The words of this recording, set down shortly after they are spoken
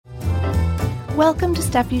Welcome to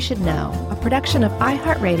Stuff You Should Know, a production of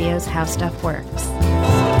iHeartRadio's How Stuff Works.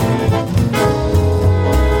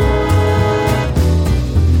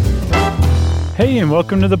 Hey, and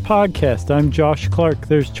welcome to the podcast. I'm Josh Clark.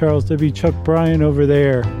 There's Charles W. Chuck Bryan over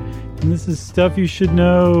there. And this is Stuff You Should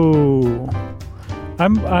Know. I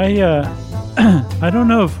don't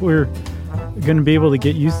know if we're going to be able to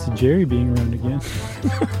get used to Jerry being around again.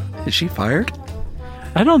 Is she fired?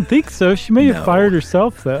 I don't think so. She may have fired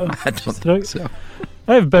herself, though. I don't think so.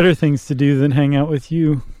 I have better things to do than hang out with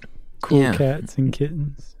you, cool cats and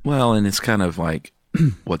kittens. Well, and it's kind of like,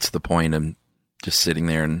 what's the point of just sitting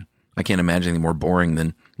there? And I can't imagine anything more boring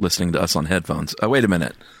than listening to us on headphones. Oh, wait a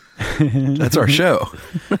minute. That's our show.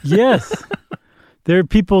 Yes. There are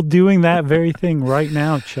people doing that very thing right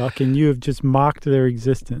now, Chuck, and you have just mocked their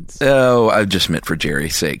existence. Oh, I just meant for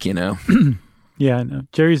Jerry's sake, you know? Yeah, I know.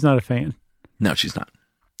 Jerry's not a fan. No, she's not.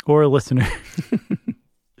 Or a listener.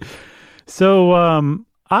 So,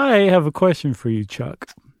 I have a question for you, Chuck.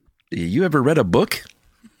 You ever read a book?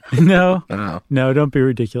 No. Oh. No, don't be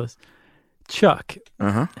ridiculous. Chuck,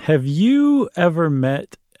 have you ever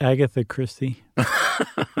met Agatha Christie?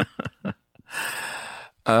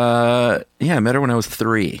 Yeah, I met her when I was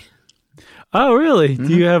 3. Oh, really? Mm-hmm.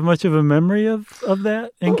 Do you have much of a memory of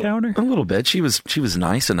that encounter? A little bit. She was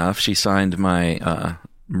nice enough. She signed my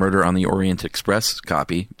Murder on the Orient Express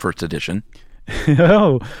copy, first edition.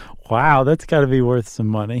 Oh, wow. That's got to be worth some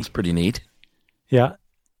money. It's pretty neat. Yeah.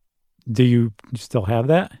 Do you still have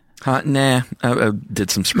that? Nah. I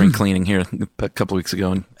did some spring cleaning here a couple weeks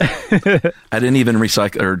ago, and I didn't even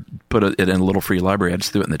recycle or put it in a little free library. I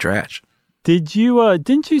just threw it in the trash. Didn't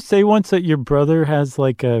you say once that your brother has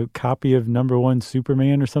like a copy of #1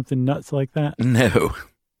 Superman or something nuts like that? No.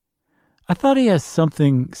 I thought he has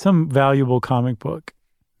some valuable comic book.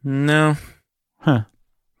 No. Huh.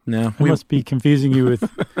 No. I must be confusing you with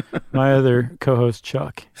my other co-host,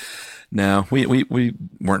 Chuck. No, we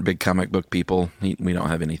weren't big comic book people. We don't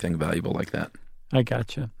have anything valuable like that. I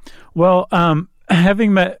gotcha. Well,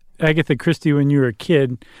 having met Agatha Christie when you were a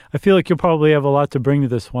kid, I feel like you'll probably have a lot to bring to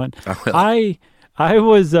this one. I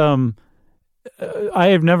have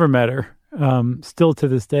never met her, still to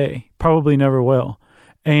this day, probably never will.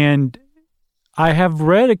 And I have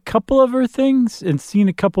read a couple of her things and seen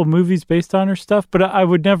a couple movies based on her stuff, but I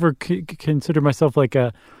would never consider myself like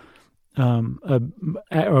a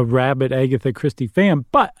rabid Agatha Christie fan,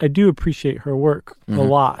 but I do appreciate her work a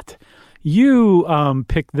lot. You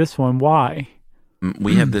picked this one. Why?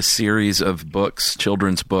 We have this series of books,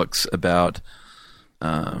 children's books about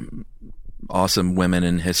awesome women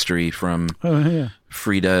in history, from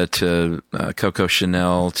Frida to Coco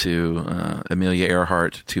Chanel to Amelia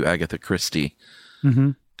Earhart to Agatha Christie.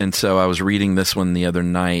 Mm-hmm. And so I was reading this one the other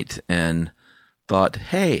night and thought,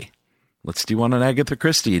 hey, let's do one on Agatha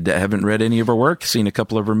Christie. I haven't read any of her work, seen a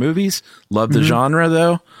couple of her movies. Love the genre,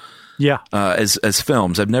 though. Yeah. As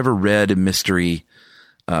films. I've never read a mystery,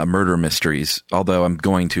 murder mysteries, although I'm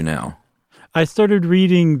going to now. I started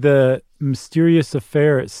reading The Mysterious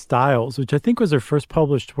Affair at Styles, which I think was her first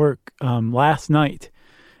published work, last night.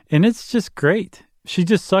 And it's just great. She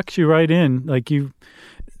just sucks you right in.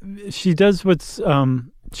 She does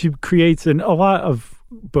she creates a lot of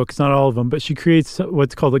books, not all of them, but she creates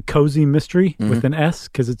what's called a cozy mystery with an S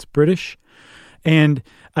because it's British. And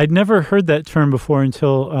I'd never heard that term before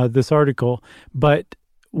until this article. But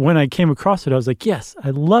when I came across it, I was like, yes, I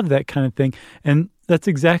love that kind of thing. And that's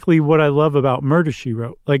exactly what I love about Murder, She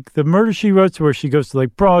Wrote. Like the Murder, She Wrote, where she goes to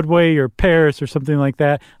like Broadway or Paris or something like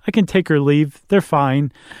that. I can take her leave. They're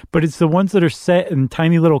fine. But it's the ones that are set in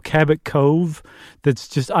tiny little Cabot Cove that's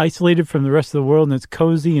just isolated from the rest of the world, and it's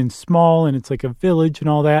cozy and small, and it's like a village and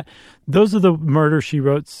all that. Those are the Murder, She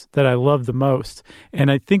Wrote that I love the most. And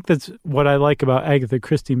I think that's what I like about Agatha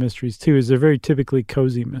Christie mysteries too, is they're very typically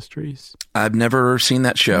cozy mysteries. I've never seen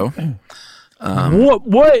that show.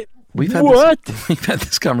 What? We've had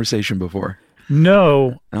this conversation before.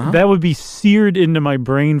 No, that would be seared into my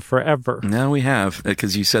brain forever. No, we have,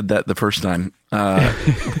 because you said that the first time. Yeah,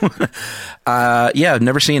 I've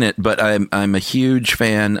never seen it, but I'm a huge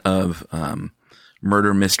fan of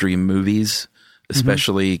murder mystery movies,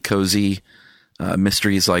 especially cozy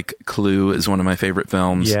mysteries. Like Clue is one of my favorite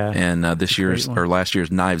films, and last year's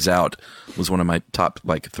Knives Out was one of my top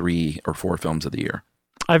 3 or 4 films of the year.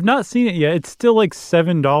 I've not seen it yet. It's still like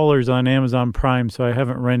 $7 on Amazon Prime, so I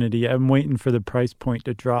haven't rented it yet. I'm waiting for the price point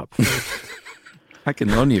to drop first. I can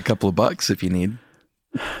loan you a couple of bucks if you need.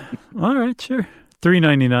 All right, sure.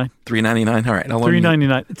 $3.99. $3.99. All right, I'll loan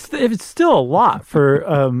 $3.99. It's still a lot for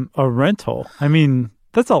a rental. I mean,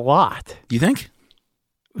 that's a lot. You think?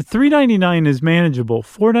 $3.99 is manageable.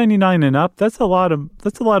 $4.99 and up, that's a lot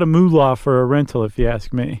of moolah for a rental, if you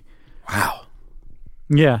ask me. Wow.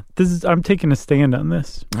 Yeah, I'm taking a stand on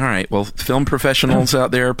this. All right. Well, film professionals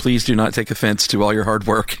out there, please do not take offense to all your hard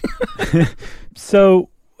work. So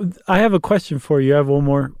I have a question for you. I have one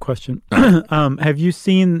more question. Have you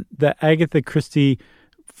seen the Agatha Christie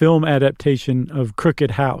film adaptation of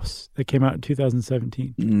Crooked House that came out in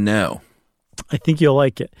 2017? No. I think you'll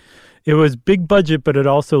like it. It was big budget, but it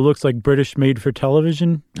also looks like British made for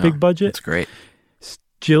television big budget. That's great.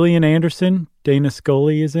 Gillian Anderson, Dana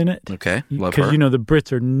Scully is in it. Okay, love her. Because, you know, the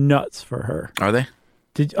Brits are nuts for her. Are they?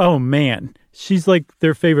 Oh, man. She's like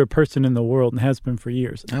their favorite person in the world and has been for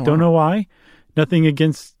years. Oh, Don't know why. Nothing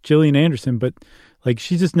against Gillian Anderson, but like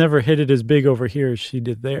she just never hit it as big over here as she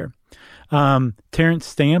did there. Terrence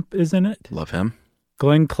Stamp is in it. Love him.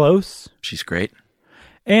 Glenn Close. She's great.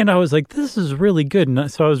 And I was like, this is really good.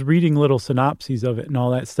 And so I was reading little synopses of it and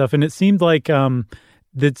all that stuff. And it seemed like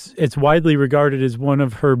it's widely regarded as one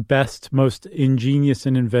of her best, most ingenious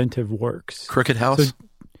and inventive works. Crooked House? So,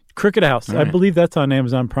 Crooked House. Right. I believe that's on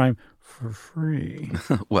Amazon Prime for free.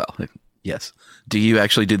 Well, yes. Do you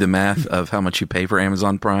actually do the math of how much you pay for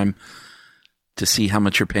Amazon Prime to see how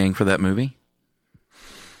much you're paying for that movie?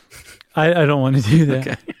 I don't want to do that.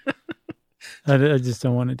 Okay. I just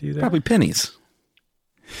don't want to do that. Probably pennies.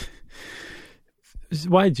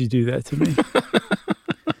 Why did you do that to me?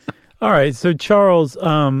 All right, so Charles,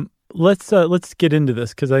 let's get into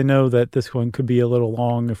this because I know that this one could be a little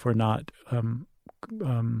long if we're not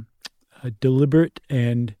deliberate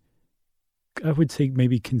and I would say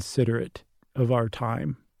maybe considerate of our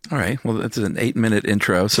time. All right, well, that's an 8-minute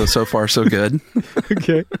intro, so far so good.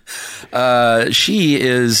 Okay. She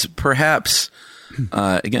is perhaps.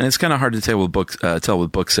 Again, it's kind of hard to tell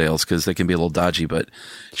with book sales because they can be a little dodgy, but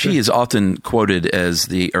she is often quoted as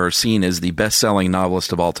seen as the best-selling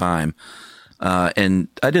novelist of all time. And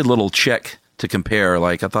I did a little check to compare.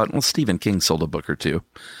 Like I thought, well, Stephen King sold a book or two.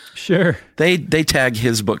 Sure. They tag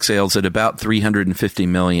his book sales at about 350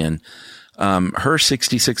 million. Her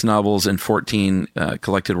 66 novels and 14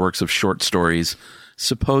 collected works of short stories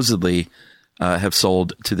supposedly have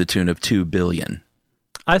sold to the tune of 2 billion.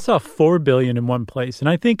 I saw 4 billion in one place, and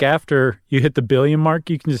I think after you hit the billion mark,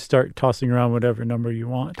 you can just start tossing around whatever number you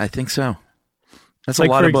want. I think so. That's like,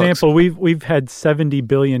 a lot of books. For example, we've had 70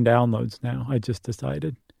 billion downloads now. I just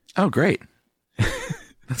decided. Oh, great!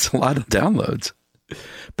 That's a lot of downloads.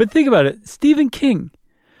 But think about it, Stephen King.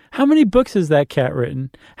 How many books has that cat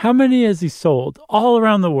written? How many has he sold all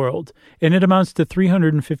around the world? And it amounts to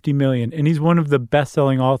 350 million. And he's one of the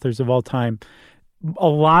best-selling authors of all time. A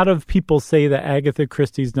lot of people say that Agatha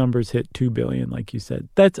Christie's numbers hit 2 billion, like you said.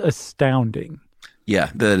 That's astounding.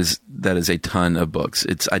 Yeah, that is a ton of books.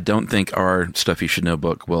 I don't think our Stuff You Should Know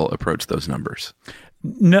book will approach those numbers.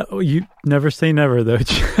 No, you never say never, though,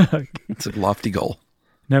 Chuck. It's a lofty goal.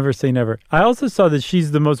 Never say never. I also saw that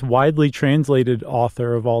she's the most widely translated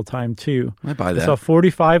author of all time, too. I buy that. I saw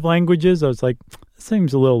 45 languages. I was like, that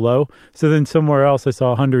seems a little low. So then somewhere else I saw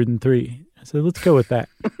 103. I said, let's go with that.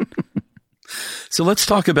 So let's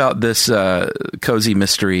talk about this cozy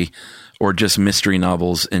mystery or just mystery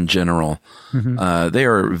novels in general. Mm-hmm. They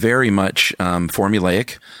are very much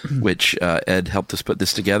formulaic, which Ed helped us put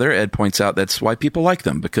this together. Ed points out that's why people like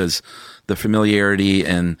them, because the familiarity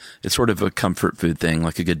and it's sort of a comfort food thing,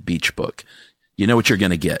 like a good beach book. You know what you're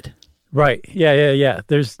going to get. Right. Yeah.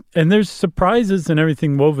 There's surprises and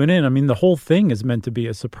everything woven in. I mean, the whole thing is meant to be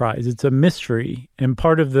a surprise. It's a mystery. And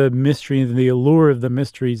part of the mystery, the allure of the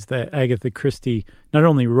mysteries that Agatha Christie not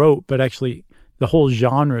only wrote, but actually the whole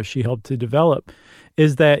genre she helped to develop,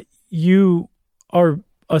 is that you are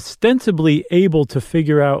ostensibly able to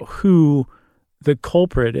figure out who the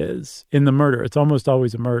culprit is in the murder. It's almost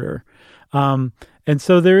always a murder. And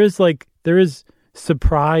so there is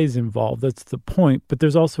surprise involved. That's the point. But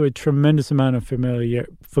there's also a tremendous amount of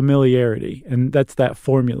familiarity. And that's that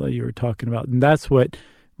formula you were talking about. And that's what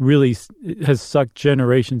really has sucked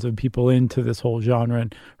generations of people into this whole genre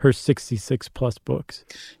and her 66 plus books.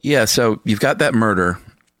 Yeah. So you've got that murder.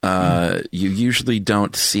 You usually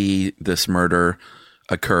don't see this murder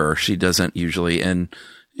occur. She doesn't usually. And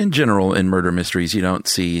in general, in murder mysteries, you don't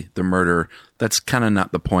see the murder. That's kind of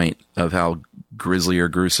not the point of how grisly or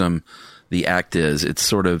gruesome the act is. It's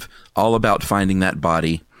sort of all about finding that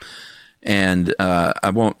body. And I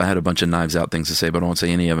had a bunch of Knives Out things to say, but I won't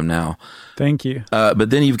say any of them now. Thank you. But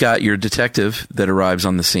then you've got your detective that arrives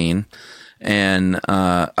on the scene. And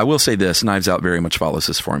I will say this, Knives Out very much follows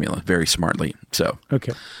this formula very smartly.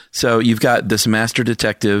 So you've got this master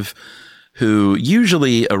detective who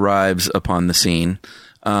usually arrives upon the scene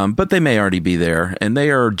but they may already be there, and they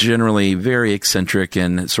are generally very eccentric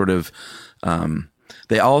and sort of.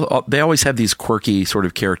 They always have these quirky sort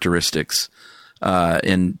of characteristics.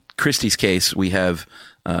 In Christie's case, we have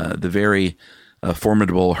the very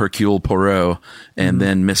formidable Hercule Poirot, and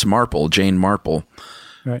then Miss Marple, Jane Marple.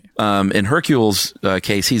 Right. In Hercule's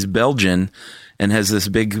case, he's Belgian and has this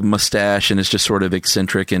big mustache and is just sort of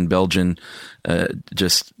eccentric and Belgian.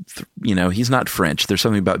 He's not French. There's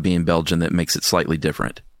something about being Belgian that makes it slightly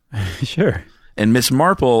different. Sure. And Miss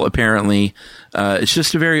Marple apparently is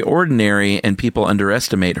just very ordinary, and people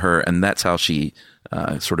underestimate her, and that's how she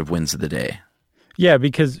sort of wins the day. Yeah,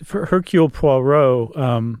 because Hercule Poirot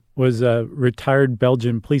was a retired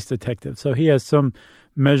Belgian police detective, so he has some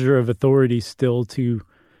measure of authority still to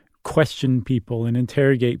question people and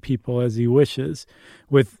interrogate people as he wishes.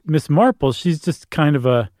 With Miss Marple, she's just kind of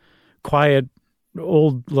a quiet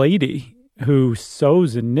old lady who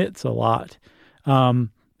sews and knits a lot.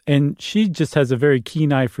 And she just has a very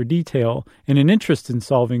keen eye for detail and an interest in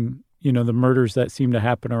solving, the murders that seem to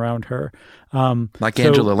happen around her. Like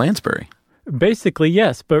Angela Lansbury. Basically,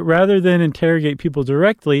 yes. But rather than interrogate people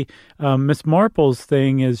directly, Miss Marple's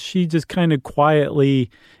thing is she just kind of quietly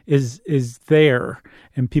is there,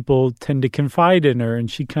 and people tend to confide in her,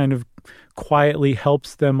 and she kind of quietly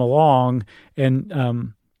helps them along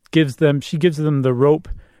and gives them the rope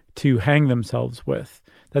to hang themselves with.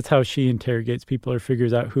 That's how she interrogates people or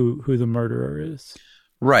figures out who the murderer is.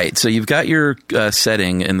 Right. So you've got your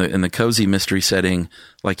setting in the cozy mystery setting.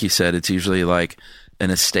 Like you said, it's usually like an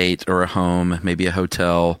estate or a home, maybe a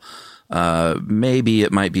hotel. Maybe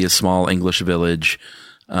it might be a small English village.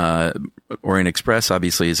 Orient Express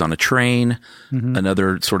obviously is on a train,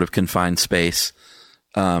 another sort of confined space.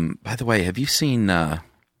 By the way, have you seen Train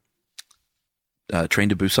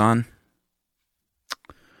to Busan?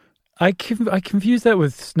 I confuse that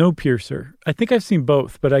with Snowpiercer. I think I've seen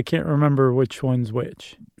both, but I can't remember which one's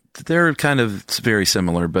which. They're kind of very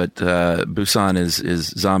similar, but Busan is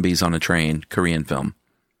zombies on a train, Korean film.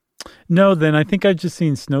 No, then I think I've just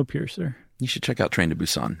seen Snowpiercer. You should check out Train to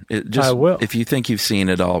Busan. I will. If you think you've seen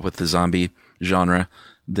it all with the zombie genre,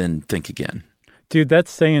 then think again. Dude, that's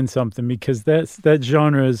saying something, because that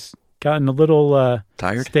genre has gotten a little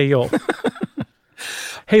tired, stale.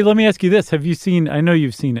 Hey, let me ask you this. Have you seen, I know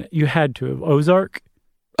you've seen it, you had to have, Ozark?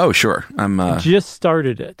 Oh, sure. Just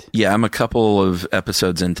started it. Yeah, I'm a couple of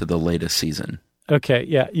episodes into the latest season. Okay,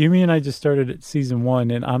 yeah. Yumi and I just started at season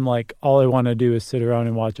 1, and I'm like, all I want to do is sit around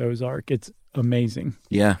and watch Ozark. It's amazing.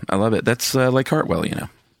 Yeah, I love it. That's Lake Hartwell,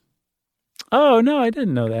 Oh, no, I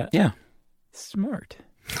didn't know that. Yeah. Smart.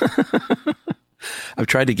 I've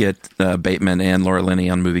tried to get Bateman and Laura Linney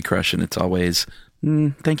on Movie Crush, and it's always,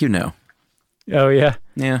 thank you, no. Oh, yeah?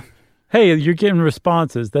 Yeah. Hey, you're getting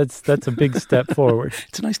responses. That's a big step forward.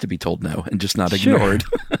 It's nice to be told no and just not ignored.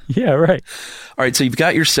 Yeah, right. All right, so you've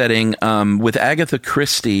got your setting. With Agatha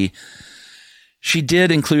Christie, she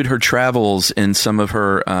did include her travels in some of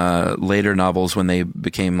her later novels when they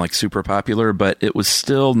became like super popular, but it was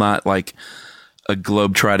still not like a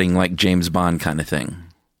globe-trotting like James Bond kind of thing.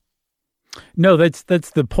 No, that's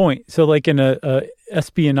the point. So like in a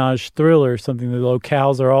espionage thriller or something, the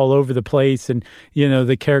locales are all over the place, and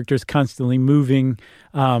the character's constantly moving.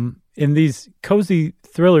 In these cozy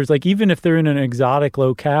thrillers, like even if they're in an exotic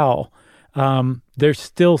locale, they're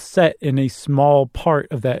still set in a small part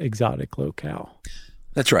of that exotic locale.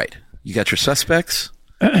 That's right. You got your suspects.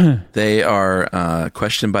 They are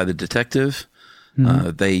questioned by the detective.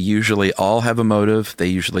 They usually all have a motive. They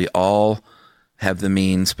usually all have the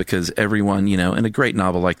means, because everyone, in a great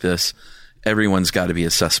novel like this, everyone's got to be a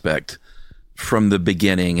suspect from the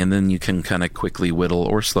beginning, and then you can kind of quickly whittle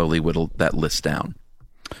or slowly whittle that list down.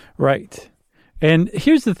 Right. And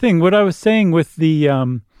here's the thing, what I was saying with the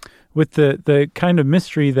kind of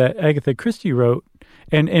mystery that Agatha Christie wrote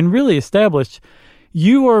and really established,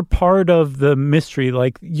 you are part of the mystery.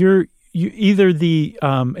 Like you either the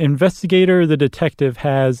investigator or the detective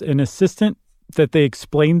has an assistant that they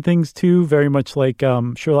explain things to, very much like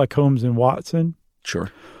Sherlock Holmes and Watson. Sure.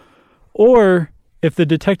 Or if the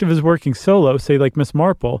detective is working solo, say like Miss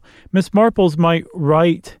Marple's might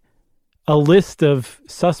write a list of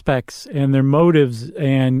suspects and their motives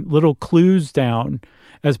and little clues down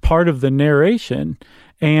as part of the narration,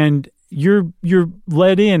 and you're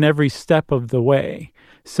led in every step of the way.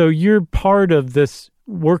 So you're part of this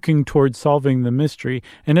working towards solving the mystery.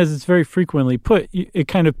 And as it's very frequently put, it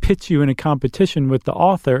kind of pits you in a competition with the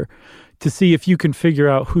author to see if you can figure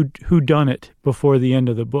out who done it before the end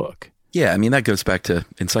of the book. Yeah, I mean, that goes back to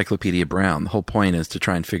Encyclopedia Brown. The whole point is to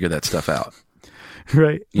try and figure that stuff out.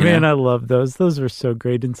 Right. Man, I love those. Those were so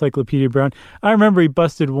great. Encyclopedia Brown. I remember he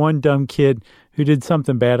busted one dumb kid who did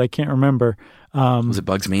something bad. I can't remember. Was it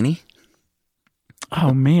Bugs Meany?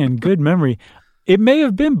 Oh, man, good memory. It may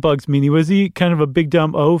have been Bugs Meany. Was he kind of a big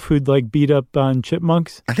dumb oaf who'd like beat up on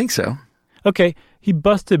chipmunks? I think so. Okay. He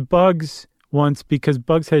busted Bugs once because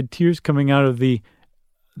Bugs had tears coming out of the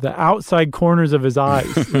outside corners of his eyes,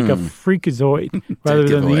 like a freakazoid, rather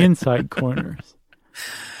than the inside corners.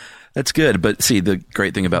 That's good. But see, the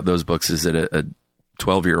great thing about those books is that a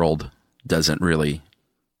 12-year-old doesn't really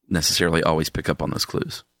necessarily always pick up on those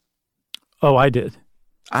clues. Oh, I did.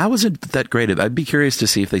 I wasn't that great at it. I'd be curious to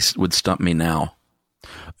see if they would stump me now.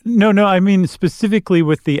 No, I mean specifically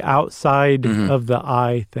with the outside of the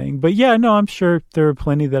eye thing. But yeah, no, I'm sure there were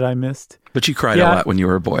plenty that I missed. But you cried a lot when you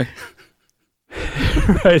were a boy.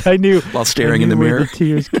 Right, I knew. While staring in the mirror. Where the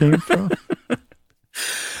tears came from.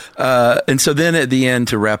 And so then at the end,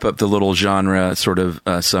 to wrap up the little genre sort of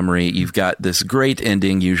summary, you've got this great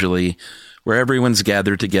ending usually where everyone's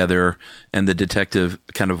gathered together and the detective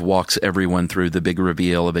kind of walks everyone through the big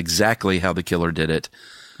reveal of exactly how the killer did it.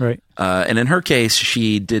 Right. And in her case,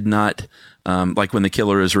 she did not, like when the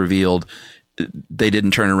killer is revealed, they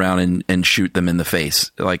didn't turn around and shoot them in the face.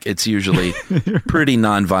 Like it's usually pretty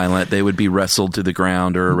nonviolent. They would be wrestled to the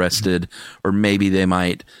ground or arrested, or maybe they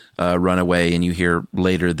might run away and you hear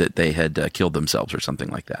later that they had killed themselves or something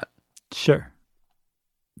like that. Sure.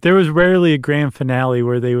 There was rarely a grand finale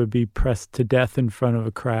where they would be pressed to death in front of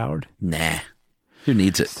a crowd. Nah. Who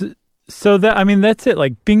needs it? So that's it.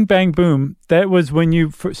 Like bing, bang, boom. That was when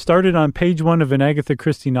you started on page 1 of an Agatha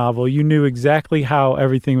Christie novel. You knew exactly how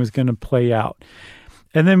everything was going to play out.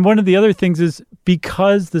 And then one of the other things is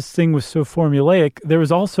because this thing was so formulaic, there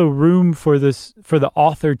was also room for the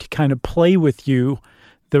author to kind of play with you,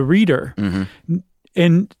 the reader,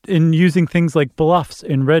 in using things like bluffs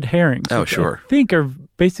and red herrings. Oh, sure. I think are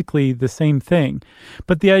basically the same thing.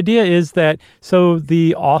 But the idea is that, so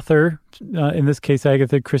the author, in this case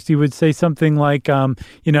Agatha Christie, would say something like,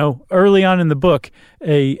 early on in the book,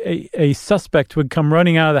 a suspect would come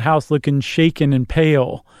running out of the house looking shaken and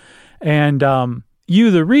pale. And you,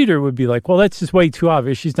 the reader, would be like, well, that's just way too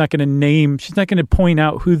obvious. She's not going to point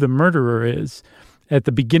out who the murderer is at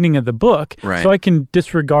the beginning of the book. Right. So I can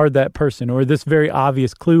disregard that person or this very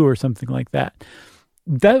obvious clue or something like that.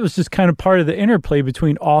 That was just kind of part of the interplay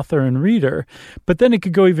between author and reader. But then it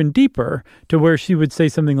could go even deeper to where she would say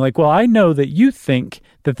something like, well, I know that you think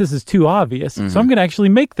that this is too obvious, so I'm going to actually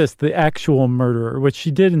make this the actual murderer, which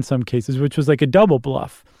she did in some cases, which was like a double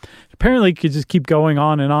bluff. Apparently, it could just keep going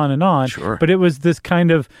on and on and on. Sure. But it was this kind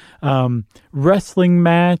of wrestling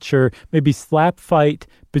match or maybe slap fight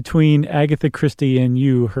between Agatha Christie and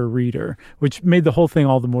you, her reader, which made the whole thing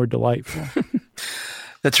all the more delightful.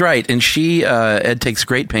 That's right. And she, Ed takes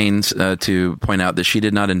great pains to point out that she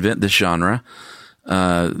did not invent this genre.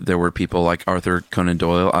 There were people like Arthur Conan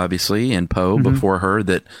Doyle, obviously, and Poe before her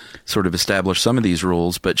that sort of established some of these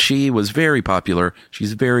rules. But she was very popular.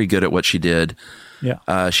 She's very good at what she did.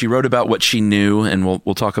 Yeah. She wrote about what she knew, and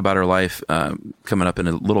we'll talk about her life coming up in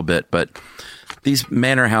a little bit. But these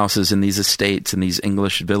manor houses and these estates and these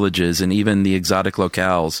English villages and even the exotic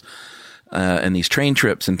locales and these train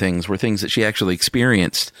trips and things were things that she actually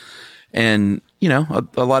experienced. And, a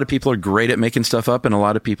lot of people are great at making stuff up, and a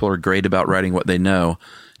lot of people are great about writing what they know.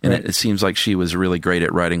 And it seems like she was really great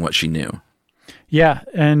at writing what she knew. Yeah.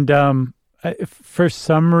 And for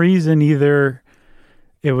some reason, either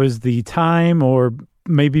it was the time or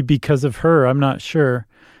maybe because of her, I'm not sure.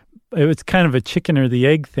 It was kind of a chicken or the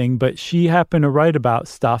egg thing, but she happened to write about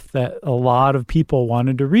stuff that a lot of people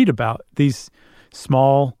wanted to read about. These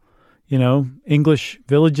small, English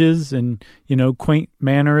villages and, quaint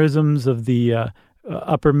mannerisms of the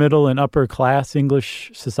upper middle and upper class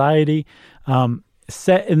English society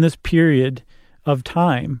set in this period of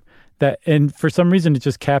time and for some reason it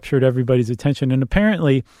just captured everybody's attention. And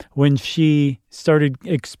apparently when she started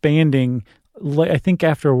expanding, I think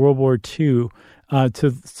after World War II,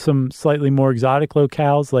 to some slightly more exotic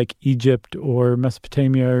locales like Egypt or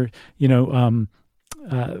Mesopotamia,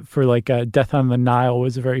 for like Death on the Nile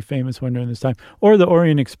was a very famous one during this time, or the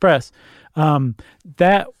Orient Express,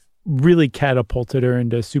 that really catapulted her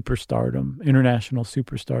into superstardom, international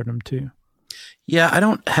superstardom too. Yeah, I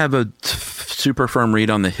don't have a super firm read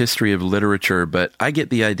on the history of literature, but I get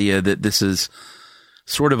the idea that this is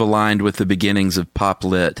sort of aligned with the beginnings of pop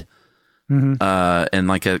lit. And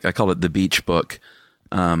like I call it the beach book.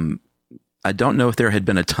 I don't know if there had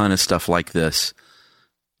been a ton of stuff like this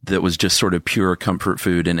that was just sort of pure comfort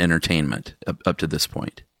food and entertainment up to this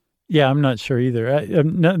point. Yeah, I'm not sure either.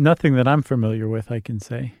 Nothing that I'm familiar with, I can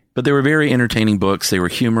say. But they were very entertaining books. They were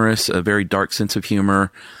humorous, a very dark sense of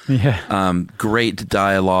humor. Yeah. Great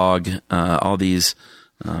dialogue. All these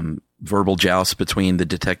verbal jousts between the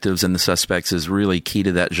detectives and the suspects is really key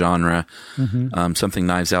to that genre. Something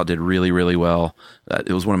Knives Out did really, really well.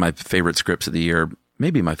 It was one of my favorite scripts of the year,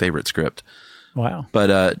 maybe my favorite script. Wow.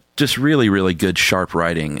 But just really, really good, sharp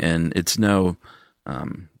writing. And it's no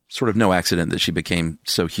accident that she became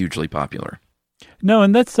so hugely popular. No,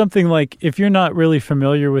 and that's something like if you're not really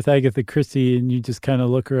familiar with Agatha Christie and you just kind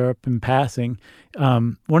of look her up in passing,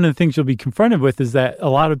 one of the things you'll be confronted with is that a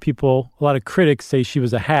lot of critics say she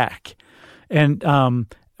was a hack. And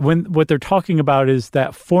what they're talking about is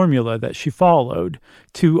that formula that she followed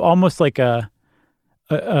to almost like a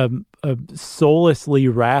soullessly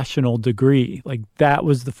rational degree. Like that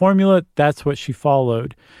was the formula. That's what she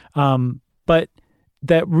followed. But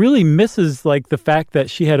that really misses like the fact that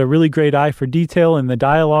she had a really great eye for detail and the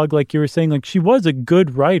dialogue, like you were saying, like she was a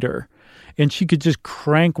good writer and she could just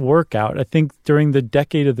crank work out. I think during the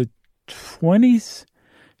decade of the 20s,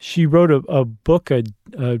 she wrote a book a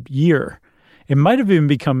year. It might have even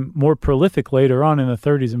become more prolific later on in the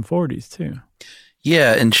 30s and 40s too.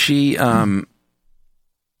 Yeah. And she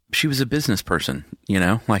was a business person,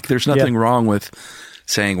 like there's nothing wrong with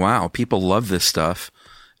saying, wow, people love this stuff.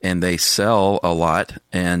 And they sell a lot,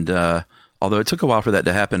 and although it took a while for that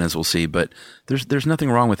to happen, as we'll see, but there's nothing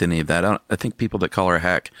wrong with any of that. I think people that call her a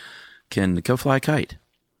hack can go fly a kite.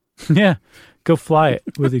 Yeah, go fly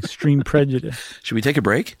it with extreme prejudice. Should we take a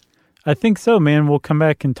break? I think so, man. We'll come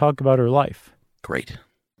back and talk about her life. Great.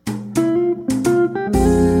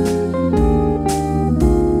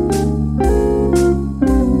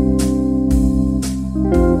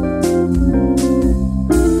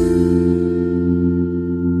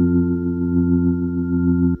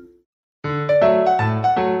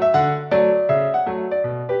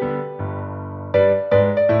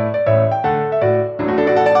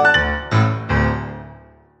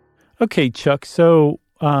 Okay, Chuck. So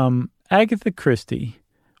Agatha Christie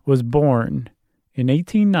was born in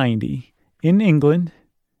 1890 in England,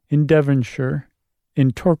 in Devonshire,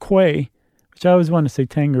 in Torquay, which I always want to say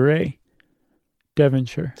Tanqueray,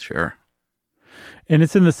 Devonshire. Sure. And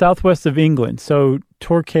it's in the southwest of England. So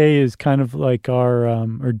Torquay is kind of like our,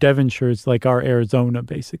 or Devonshire is like our Arizona,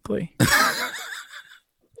 basically.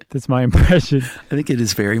 That's my impression. I think it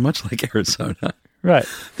is very much like Arizona. Right.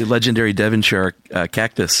 The legendary Devonshire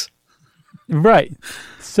cactus. Right.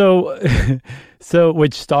 So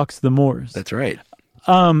which stalks the moors. That's right.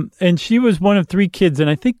 And she was one of three kids, and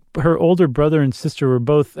I think her older brother and sister were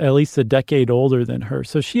both at least a decade older than her.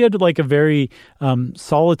 So she had like a very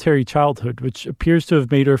solitary childhood, which appears to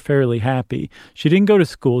have made her fairly happy. She didn't go to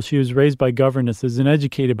school. She was raised by governesses and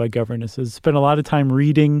educated by governesses, spent a lot of time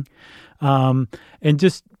reading, and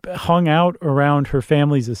just hung out around her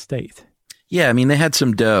family's estate. Yeah, I mean, they had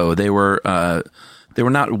some dough. They were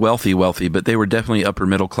not wealthy, but they were definitely upper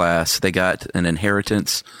middle class. They got an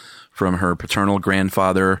inheritance from her paternal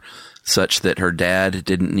grandfather such that her dad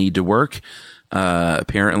didn't need to work.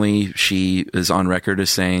 Apparently, she is on record as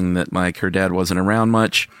saying that like her dad wasn't around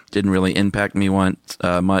much, didn't really impact me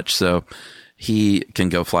much, so he can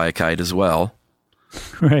go fly a kite as well.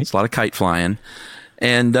 Right. It's a lot of kite flying.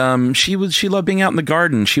 And she loved being out in the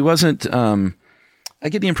garden. She wasn't I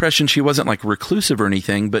get the impression she wasn't like reclusive or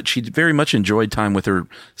anything, but she very much enjoyed time with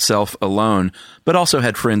herself alone, but also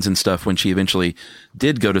had friends and stuff when she eventually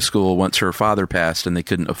did go to school once her father passed and they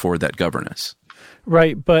couldn't afford that governess.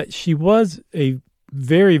 Right. But she was a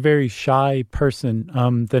very, very shy person.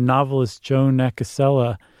 The novelist Joan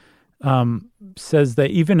Nakasela says that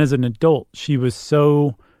even as an adult, she was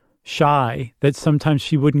so shy that sometimes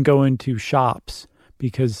she wouldn't go into shops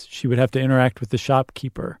because she would have to interact with the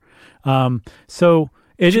shopkeeper. So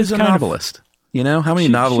it is a kind novelist. You know, how many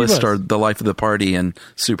novelists are the life of the party and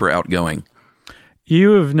super outgoing?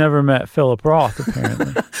 You have never met Philip Roth,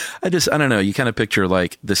 apparently. I don't know. You kind of picture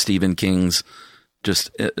like the Stephen Kings just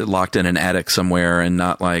locked in an attic somewhere and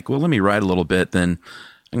not like, well, let me write a little bit. Then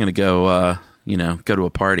I'm going to go, go to a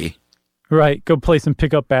party. Right. Go play some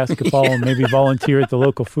pickup basketball and maybe volunteer at the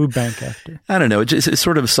local food bank after. I don't know. It's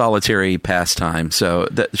sort of a solitary pastime. So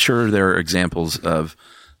sure, there are examples of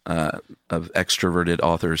extroverted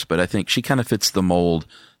authors, but I think she kind of fits the mold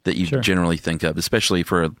that you generally think of, especially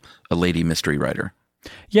for a lady mystery writer.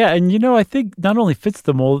 Yeah, and I think not only fits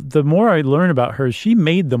the mold, the more I learn about her, she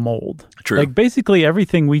made the mold. True. Like basically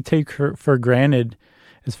everything we take her for granted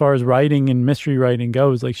as far as writing and mystery writing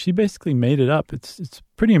goes, like she basically made it up. It's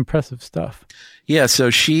pretty impressive stuff. Yeah, so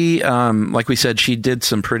she, like we said, she did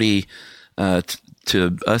some pretty,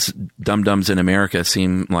 to us dum-dums in America,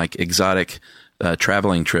 seem like exotic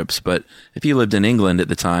traveling trips. But if you lived in England at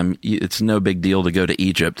the time, it's no big deal to go to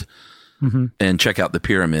Egypt and check out the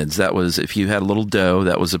pyramids. That was, if you had a little dough,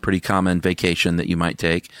 that was a pretty common vacation that you might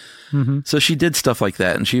take. So she did stuff like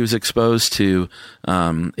that, and she was exposed to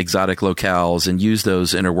exotic locales and used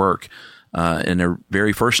those in her work. In her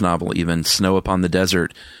very first novel, even, Snow Upon the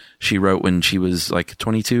Desert, she wrote when she was like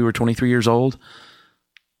 22 or 23 years old,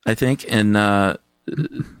 I think. And,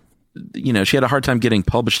 she had a hard time getting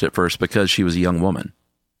published at first because she was a young woman.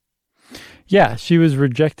 Yeah, she was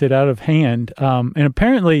rejected out of hand. And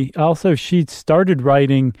apparently also she started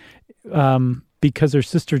writing because her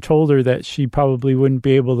sister told her that she probably wouldn't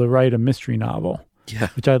be able to write a mystery novel,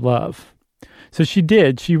 which I love. So she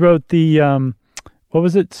did. She wrote the, what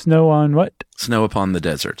was it? Snow on what? Snow Upon the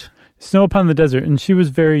Desert. Snow Upon the Desert. And she was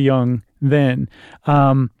very young then.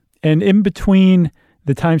 And in between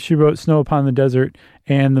the time she wrote Snow Upon the Desert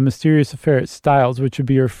and The Mysterious Affair at Styles, which would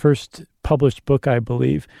be her first published book, I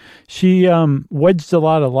believe, she wedged a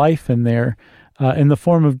lot of life in there in the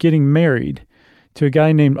form of getting married to a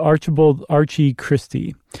guy named Archie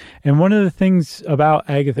Christie. And one of the things about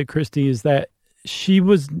Agatha Christie is that she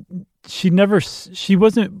wasn't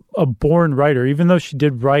a born writer, even though she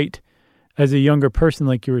did write as a younger person,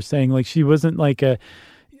 like you were saying. Like, she wasn't like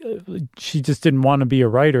she just didn't want to be a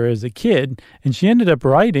writer as a kid. And she ended up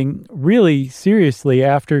writing really seriously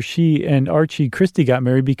after she and Archie Christie got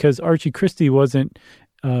married, because Archie Christie wasn't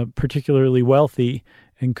particularly wealthy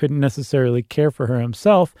and couldn't necessarily care for her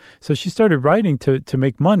himself. So she started writing to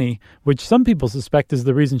make money, which some people suspect is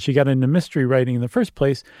the reason she got into mystery writing in the first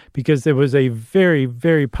place, because it was a very,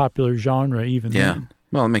 very popular genre even then.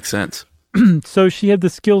 Well, it makes sense. So she had the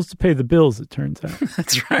skills to pay the bills, it turns out.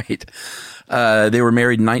 That's right. They were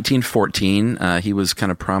married in 1914. He was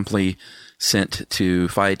kind of promptly sent to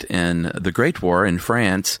fight in the Great War in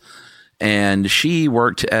France, and she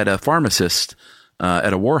worked at a pharmacist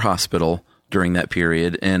at a war hospital during that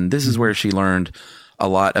period. And this is where she learned a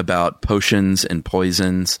lot about potions and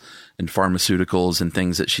poisons and pharmaceuticals and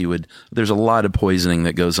things that there's a lot of poisoning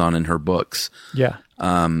that goes on in her books. Yeah.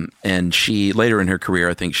 And she, later in her career,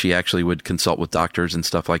 I think she actually would consult with doctors and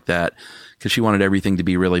stuff like that, because she wanted everything to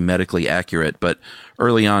be really medically accurate. But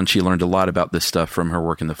early on, she learned a lot about this stuff from her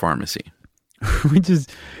work in the pharmacy. Which is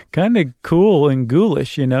kind of cool and ghoulish,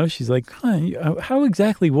 She's like, how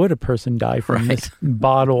exactly would a person die from this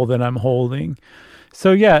bottle that I'm holding?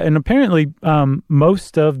 So, yeah, and apparently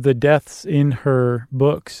most of the deaths in her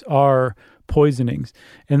books are poisonings.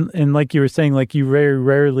 And like you were saying, like, you very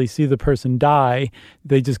rarely see the person die.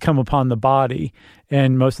 They just come upon the body.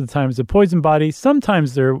 And most of the time it's a poison body.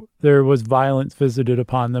 Sometimes there was violence visited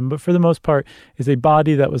upon them, but for the most part, it's a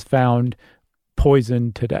body that was found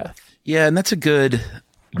poisoned to death. Yeah, and that's a good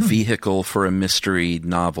vehicle for a mystery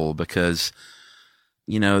novel, because,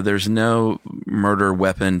 there's no murder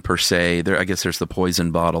weapon per se. I guess there's the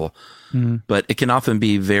poison bottle, but it can often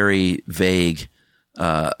be very vague,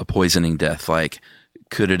 a poisoning death. Like,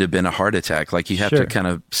 could it have been a heart attack? Like, you have to kind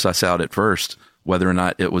of suss out at first whether or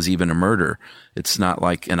not it was even a murder. It's not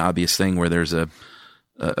like an obvious thing where there's a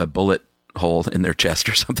bullet hole in their chest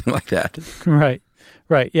or something like that.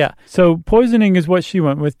 Right, yeah. So poisoning is what she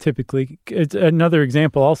went with typically. It's another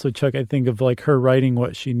example also, Chuck, I think, of like her writing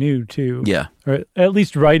what she knew too. Yeah. Or at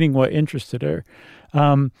least writing what interested her.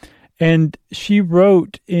 And she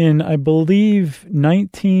wrote in, I believe,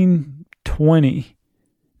 1920.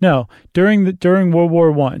 No, during World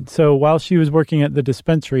War I. So while she was working at the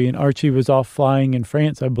dispensary and Archie was off flying in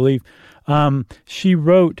France, I believe, she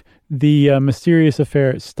wrote The Mysterious Affair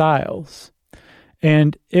at Styles.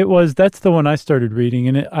 And that's the one I started reading,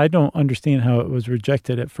 and I don't understand how it was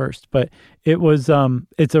rejected at first, but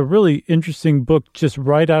it's a really interesting book just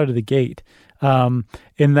right out of the gate,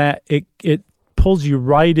 in that it pulls you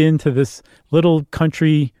right into this little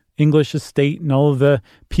country English estate and all of the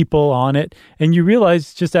people on it. And you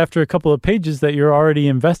realize just after a couple of pages that you're already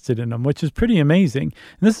invested in them, which is pretty amazing.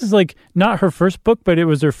 And this is like not her first book, but it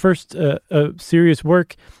was her first serious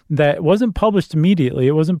work that wasn't published immediately.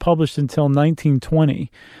 It wasn't published until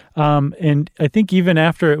 1920. And I think even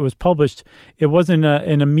after it was published, it wasn't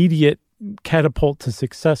an immediate catapult to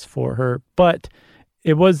success for her, but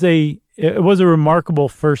it was a remarkable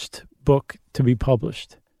first book to be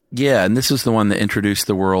published. Yeah, and this is the one that introduced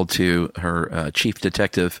the world to her chief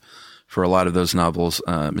detective for a lot of those novels,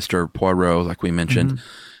 Mr. Poirot, like we mentioned. Mm-hmm.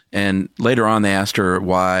 And later on, they asked her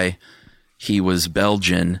why he was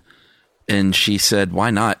Belgian, and she said, why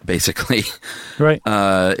not, basically. Right.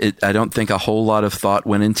 I don't think a whole lot of thought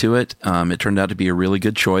went into it. It turned out to be a really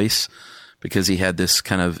good choice because he had this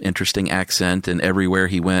kind of interesting accent, and everywhere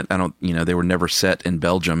he went, they were never set in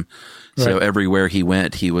Belgium. Right. So everywhere he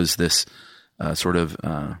went, he was this sort of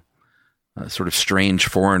strange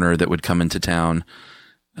foreigner that would come into town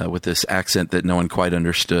with this accent that no one quite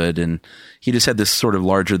understood. And he just had this sort of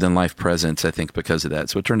larger than life presence, I think, because of that.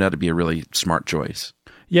 So it turned out to be a really smart choice.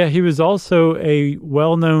 Yeah, he was also a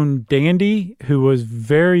well-known dandy who was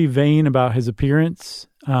very vain about his appearance.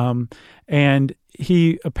 And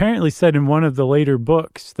he apparently said in one of the later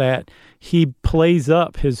books that he plays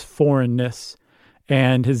up his foreignness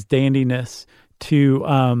and his dandiness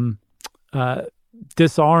to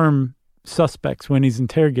disarm suspects when he's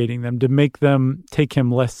interrogating them, to make them take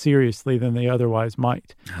him less seriously than they otherwise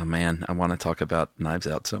might. Oh, man, I want to talk about Knives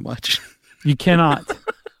Out so much. You cannot.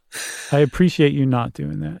 I appreciate you not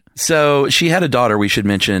doing that. So she had a daughter, we should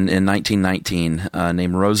mention, in 1919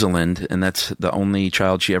 named Rosalind, and that's the only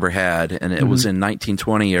child she ever had. And it was in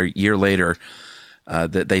 1920, a year later,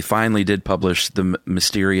 that they finally did publish The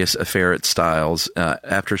Mysterious Affair at Styles.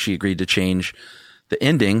 After she agreed to change the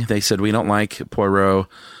ending, they said, we don't like Poirot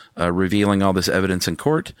revealing all this evidence in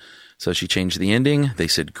court. So she changed the ending. They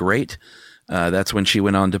said, great. That's when she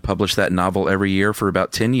went on to publish that novel every year for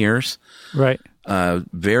about 10 years. Right.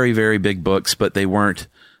 Very, very big books, but they weren't,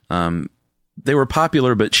 they were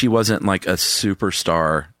popular, but she wasn't like a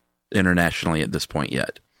superstar internationally at this point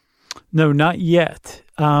yet. No, not yet.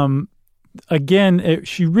 Again,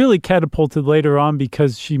 she really catapulted later on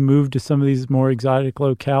because she moved to some of these more exotic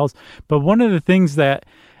locales. But one of the things that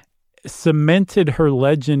cemented her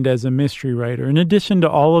legend as a mystery writer, in addition to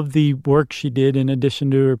all of the work she did, in addition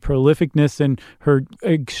to her prolificness and her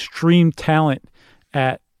extreme talent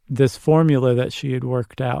at this formula that she had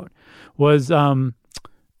worked out, was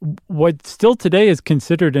what still today is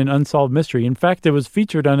considered an unsolved mystery. In fact, it was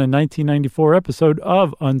featured on a 1994 episode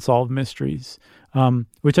of Unsolved Mysteries,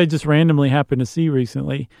 which I just randomly happened to see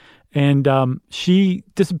recently. And she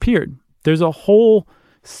disappeared. There's a whole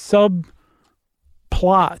subplot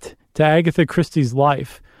to Agatha Christie's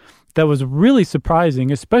life that was really surprising,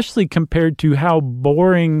 especially compared to how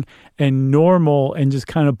boring and normal and just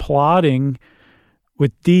kind of plodding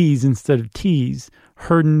with D's instead of T's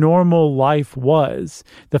her normal life was.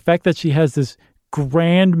 The fact that she has this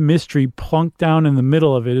grand mystery plunked down in the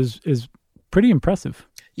middle of it is pretty impressive.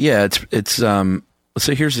 Yeah, it's so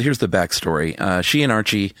here's the backstory. She and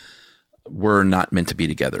Archie were not meant to be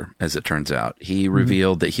together, as it turns out. He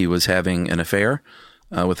revealed that he was having an affair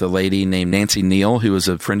with a lady named Nancy Neal, who was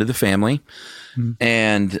a friend of the family.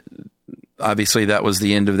 And obviously that was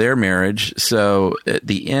the end of their marriage. So at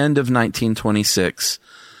the end of 1926,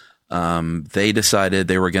 they decided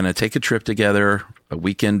they were going to take a trip together, a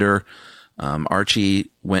weekender. Archie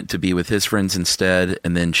went to be with his friends instead,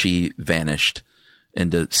 and then she vanished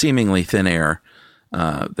into seemingly thin air.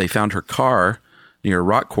 They found her car near a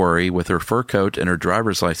rock quarry with her fur coat and her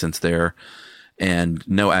driver's license there, and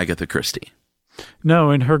no Agatha Christie.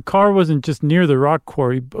 No, and her car wasn't just near the rock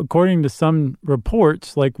quarry. According to some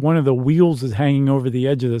reports, like one of the wheels is hanging over the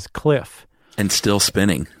edge of this cliff. And still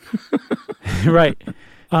spinning. Right.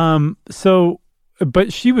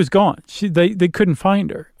 But she was gone. They couldn't find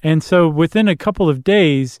her. And so within a couple of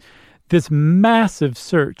days, this massive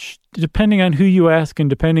search, depending on who you ask and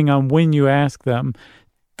depending on when you ask them,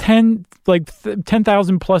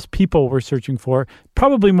 10,000 plus people were searching for her,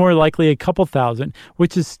 probably more likely a couple thousand,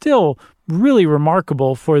 which is still really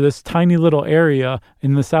remarkable for this tiny little area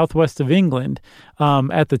in the southwest of England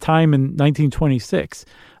at the time in 1926.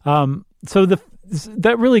 So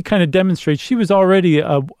that really kind of demonstrates she was already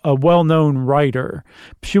a well-known writer.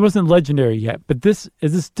 She wasn't legendary yet, but this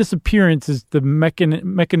disappearance is the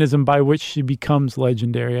mechanism by which she becomes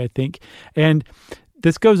legendary, I think. And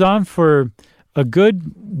this goes on for a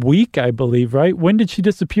good week, I believe, right? When did she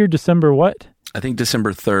disappear? December what? I think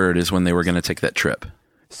December 3rd is when they were going to take that trip.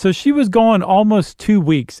 So she was gone almost 2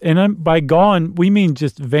 weeks. And by gone, we mean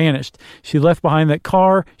just vanished. She left behind that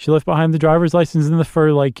car. She left behind the driver's license and the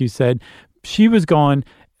fur, like you said. She was gone.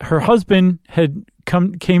 Her husband had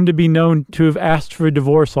came to be known to have asked for a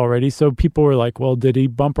divorce already. So people were like, well, did he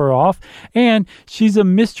bump her off? And she's a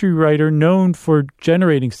mystery writer known for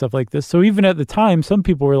generating stuff like this. So even at the time, some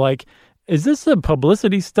people were like, is this a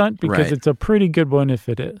publicity stunt? Because It's a pretty good one if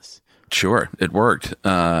it is. Sure, it worked.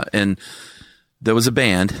 And there was a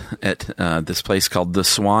band at this place called the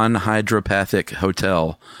Swan Hydropathic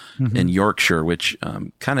Hotel in Yorkshire, which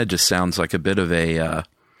kind of just sounds like a bit of a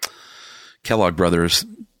Kellogg Brothers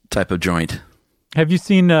type of joint. Have you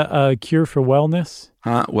seen a Cure for Wellness?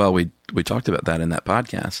 Well, we talked about that in that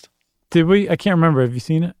podcast. Did we? I can't remember. Have you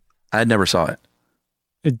seen it? I never saw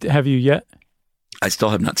it. Have you yet? I still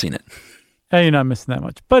have not seen it. You're not missing that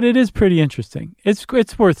much, but it is pretty interesting.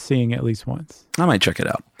 It's worth seeing at least once. I might check it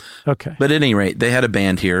out. Okay. But at any rate, they had a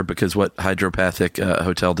band here because what Hydropathic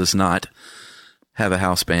Hotel does not have a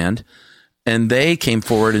house band. And they came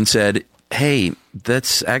forward and said, hey,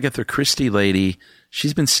 that's Agatha Christie lady.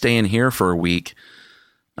 She's been staying here for a week.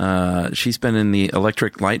 She's been in the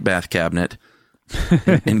electric light bath cabinet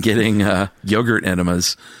and getting yogurt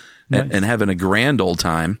enemas and having a grand old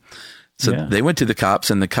time. So they went to the cops,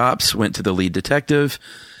 and the cops went to the lead detective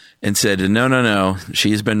and said, no,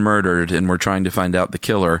 she's been murdered, and we're trying to find out the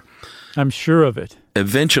killer. I'm sure of it.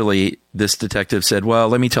 Eventually, this detective said, well,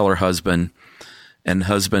 let me tell her husband. And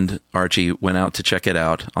husband, Archie, went out to check it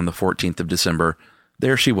out on the 14th of December.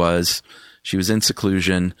 There she was. She was in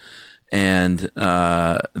seclusion. And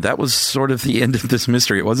that was sort of the end of this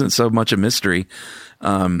mystery. It wasn't so much a mystery.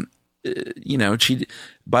 She,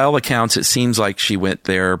 by all accounts, it seems like she went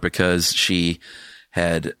there because she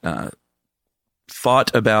had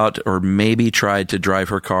thought about or maybe tried to drive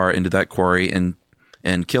her car into that quarry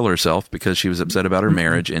and kill herself because she was upset about her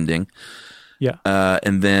marriage ending. Yeah.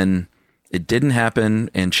 And then it didn't happen,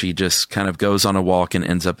 and she just kind of goes on a walk and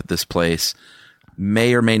ends up at this place.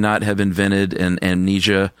 May or may not have invented an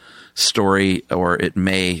amnesia story, or it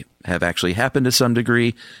may have actually happened to some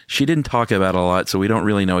degree. She didn't talk about it a lot, so we don't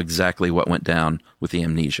really know exactly what went down with the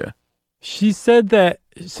amnesia. She said that,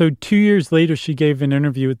 so 2 years later, she gave an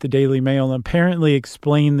interview with the Daily Mail and apparently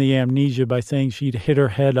explained the amnesia by saying she'd hit her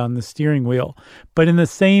head on the steering wheel. But in the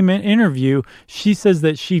same interview, she says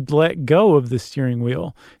that she'd let go of the steering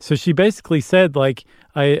wheel. So she basically said, like,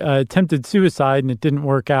 I attempted suicide and it didn't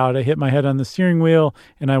work out. I hit my head on the steering wheel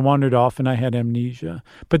and I wandered off and I had amnesia.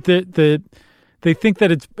 But they think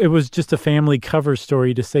that it was just a family cover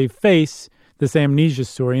story to save face, this amnesia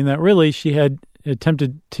story, and that really she had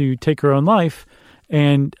attempted to take her own life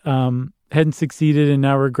and hadn't succeeded and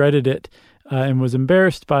now regretted it and was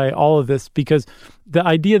embarrassed by all of this, because the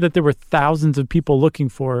idea that there were thousands of people looking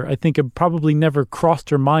for her, I think it probably never crossed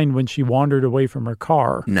her mind when she wandered away from her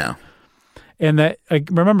car. No. And that, I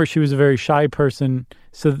remember, she was a very shy person,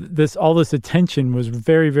 so all this attention was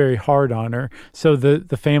very, very hard on her. So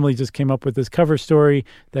the family just came up with this cover story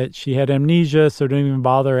that she had amnesia, so don't even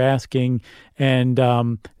bother asking. And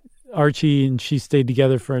Archie and she stayed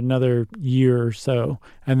together for another year or so,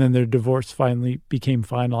 and then their divorce finally became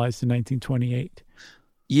finalized in 1928.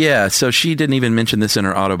 Yeah, so she didn't even mention this in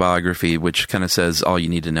her autobiography, which kind of says all you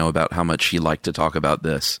need to know about how much she liked to talk about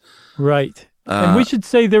this. Right. And we should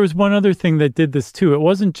say there was one other thing that did this too. It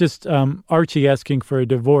wasn't just Archie asking for a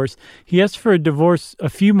divorce. He asked for a divorce a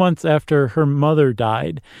few months after her mother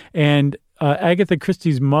died, and Agatha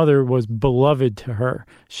Christie's mother was beloved to her.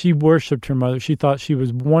 She worshipped her mother. She thought she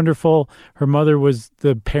was wonderful. Her mother was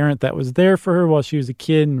the parent that was there for her while she was a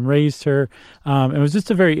kid and raised her. It was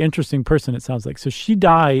just a very interesting person, it sounds like. So she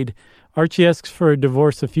died. Archie asks for a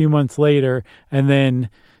divorce a few months later, and then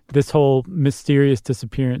this whole mysterious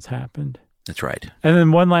disappearance happened. That's right. And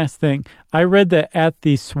then one last thing. I read that at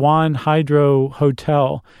the Swan Hydro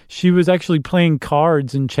Hotel, she was actually playing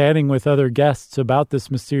cards and chatting with other guests about this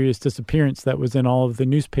mysterious disappearance that was in all of the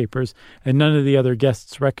newspapers, and none of the other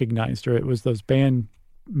guests recognized her. It was those band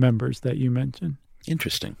members that you mentioned.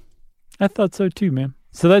 Interesting. I thought so too, man.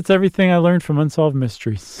 So that's everything I learned from Unsolved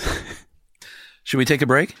Mysteries. Should we take a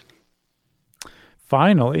break?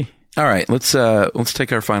 Finally. All right, let's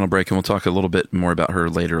take our final break, and we'll talk a little bit more about her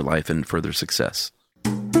later life and further success.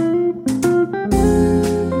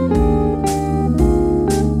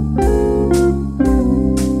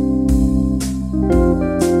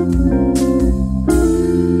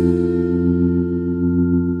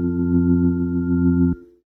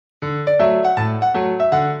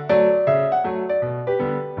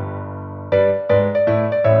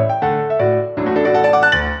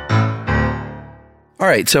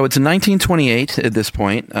 All right, so it's 1928 at this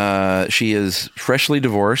point. She is freshly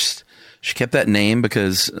divorced. She kept that name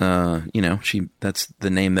because, that's the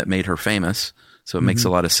name that made her famous. So it makes a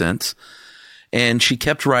lot of sense. And she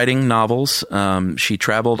kept writing novels. She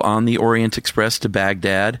traveled on the Orient Express to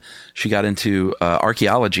Baghdad. She got into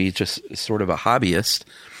archaeology, just sort of a hobbyist,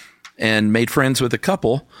 and made friends with a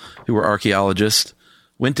couple who were archaeologists,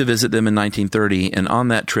 went to visit them in 1930, and on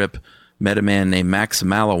that trip met a man named Max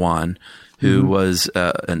Malawan, who was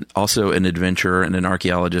also an adventurer and an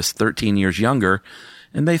archaeologist, 13 years younger,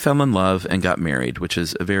 and they fell in love and got married, which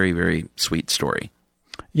is a very, very sweet story.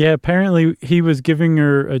 Yeah, apparently he was giving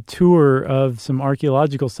her a tour of some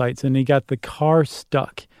archaeological sites, and he got the car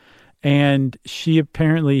stuck. And she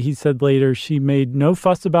apparently, he said later, she made no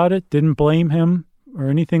fuss about it, didn't blame him or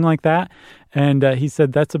anything like that. And he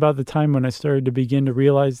said, that's about the time when I started to begin to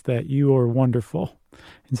realize that you are wonderful.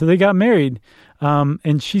 And so they got married.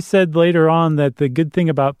 And she said later on that the good thing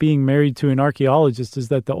about being married to an archaeologist is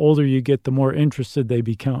that the older you get, the more interested they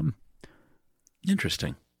become.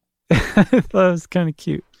 Interesting. I thought it was kind of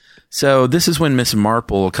cute. So this is when Miss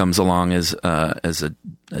Marple comes along as a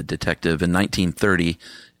detective in 1930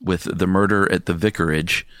 with The Murder at the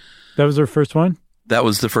Vicarage. That was her first one? That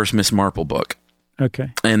was the first Miss Marple book.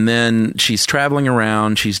 Okay. And then she's traveling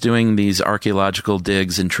around. She's doing these archaeological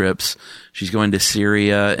digs and trips. She's going to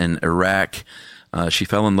Syria and Iraq. She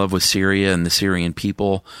fell in love with Syria and the Syrian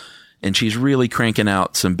people. And she's really cranking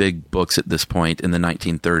out some big books at this point in the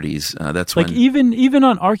 1930s. That's like when even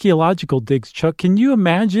on archaeological digs, Chuck, can you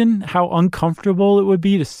imagine how uncomfortable it would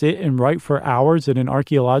be to sit and write for hours at an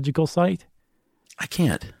archaeological site? I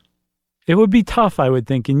can't. It would be tough, I would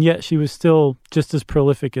think, and yet she was still just as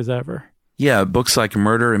prolific as ever. Yeah, books like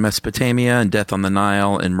Murder in Mesopotamia and Death on the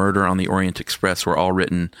Nile and Murder on the Orient Express were all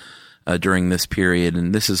written during this period,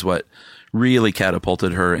 and this is what really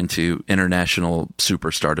catapulted her into international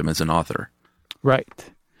superstardom as an author. Right.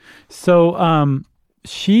 So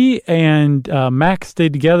she and Max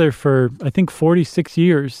stayed together for, I think, 46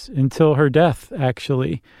 years until her death,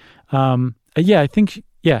 actually. I think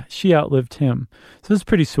she outlived him. So it's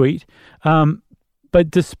pretty sweet. But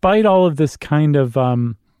despite all of this kind of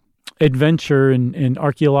adventure and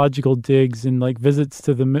archaeological digs and like visits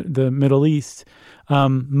to the Middle East,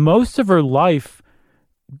 most of her life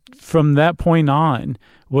from that point on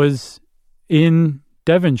was in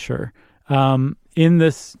Devonshire, in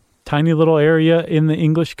this tiny little area in the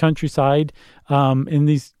English countryside, in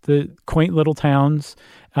the quaint little towns.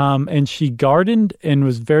 And she gardened and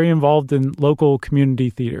was very involved in local community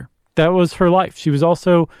theater. That was her life. She was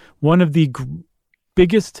also one of the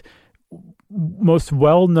biggest, most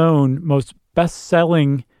well-known, most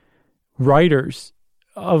best-selling writers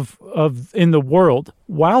of in the world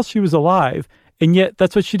while she was alive. And yet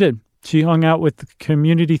that's what she did. She hung out with the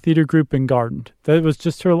community theater group and gardened. That was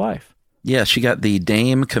just her life. Yeah, she got the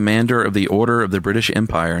Dame Commander of the Order of the British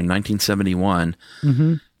Empire in 1971.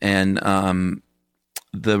 Mm-hmm. And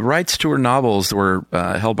the rights to her novels were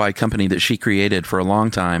held by a company that she created for a long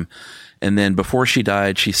time. And then before she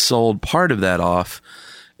died, she sold part of that off.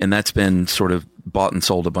 And that's been sort of bought and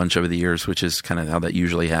sold a bunch over the years, which is kind of how that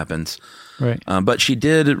usually happens. Right. But she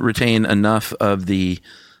did retain enough of the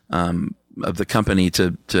company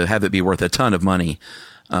to have it be worth a ton of money,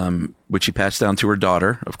 which she passed down to her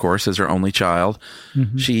daughter, of course, as her only child.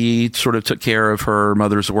 Mm-hmm. She sort of took care of her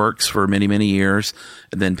mother's works for many, many years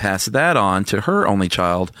and then passed that on to her only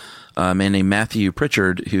child, a man named Matthew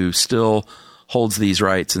Pritchard, who still holds these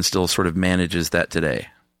rights and still sort of manages that today.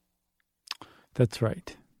 That's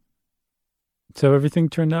right. So everything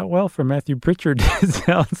turned out well for Matthew Pritchard, it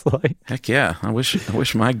sounds like. Heck yeah. I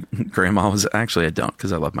wish my grandma was... Actually, I don't,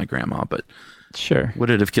 because I love my grandma, but... Sure. Would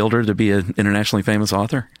it have killed her to be an internationally famous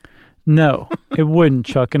author? No, it wouldn't,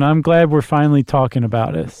 Chuck, and I'm glad we're finally talking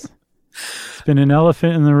about it. It's been an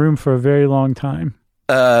elephant in the room for a very long time.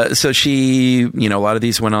 So she, a lot of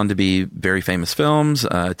these went on to be very famous films,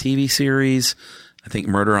 TV series. I think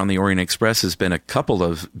Murder on the Orient Express has been a couple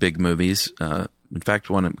of big movies. In fact,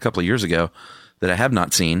 one a couple of years ago that I have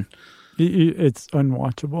not seen. It's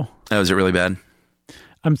unwatchable. Oh, is it really bad?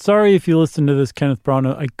 I'm sorry if you listen to this, Kenneth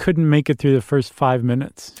Branagh. I couldn't make it through the first 5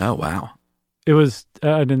 minutes. Oh, wow. It was,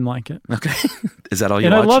 I didn't like it. Okay. Is that all you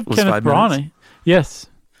watched? And I love was Kenneth 5 minutes? Branagh. Yes.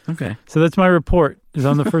 Okay. So that's my report, is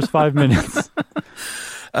on the first 5 minutes.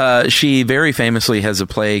 She very famously has a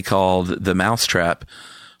play called The Mousetrap,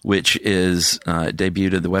 which is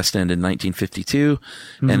debuted at the West End in 1952,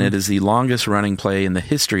 and it is the longest running play in the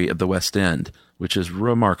history of the West End, which is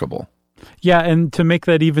remarkable. Yeah, and to make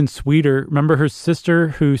that even sweeter, remember her sister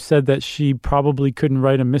who said that she probably couldn't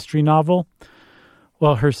write a mystery novel?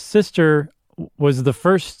 Well, her sister was the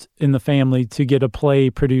first in the family to get a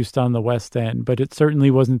play produced on the West End, but it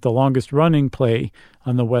certainly wasn't the longest running play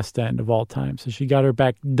on the West End of all time. So she got her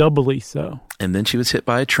back doubly so. And then she was hit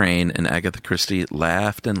by a train, and Agatha Christie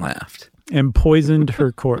laughed and laughed. And poisoned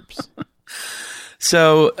her corpse.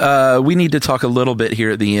 So we need to talk a little bit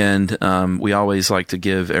here at the end. We always like to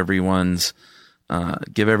give everyone the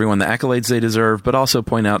accolades they deserve, but also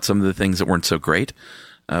point out some of the things that weren't so great.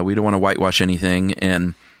 We don't want to whitewash anything.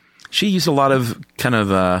 And she used a lot of kind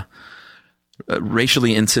of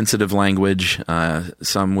racially insensitive language.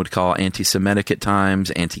 Some would call anti-Semitic at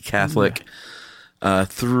times, anti-Catholic. Yeah.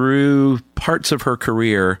 Through parts of her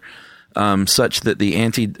career, such that the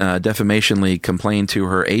Anti-Defamation League complained to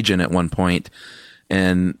her agent at one point.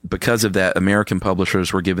 And because of that, American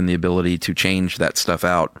publishers were given the ability to change that stuff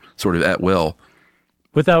out sort of at will.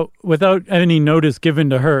 Without any notice given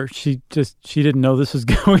to her. She didn't know this was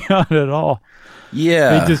going on at all.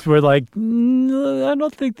 Yeah. They just were like, I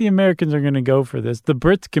don't think the Americans are going to go for this. The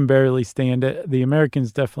Brits can barely stand it. The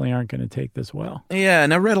Americans definitely aren't going to take this well. Yeah,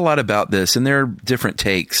 and I read a lot about this, and there are different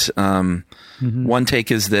takes. One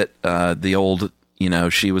take is that the old,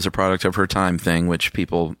 she was a product of her time thing, which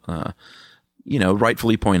people,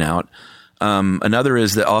 rightfully point out. Another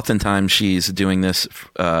is that oftentimes she's doing this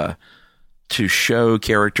to show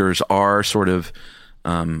characters are sort of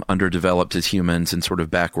underdeveloped as humans and sort of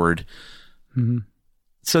backward. Mm-hmm.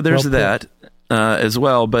 So there's that as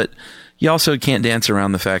well. But you also can't dance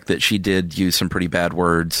around the fact that she did use some pretty bad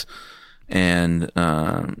words. And,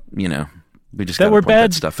 we just got to point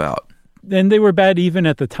that stuff out. And they were bad even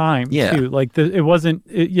at the time, too. Like, it wasn't...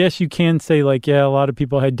 yes, you can say, like, a lot of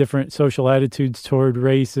people had different social attitudes toward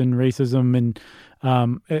race and racism,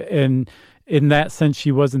 and in that sense,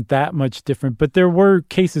 she wasn't that much different. But there were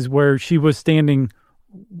cases where she was standing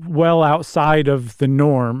well outside of the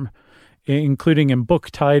norm, including in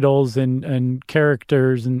book titles and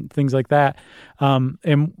characters and things like that.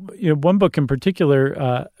 And one book in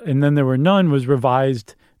particular, And Then There Were None, was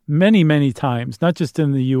revised many, many times, not just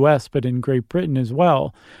in the U.S., but in Great Britain as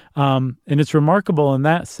well. And it's remarkable in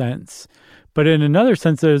that sense. But in another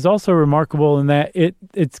sense, it is also remarkable in that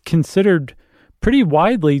it's considered pretty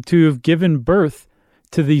widely to have given birth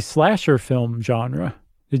to the slasher film genre.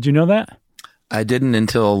 Did you know that? I didn't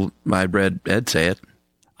until I read Ed say it.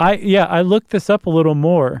 I looked this up a little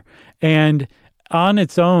more, and on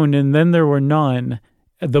its own, And Then There Were None,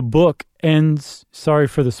 the book ends, sorry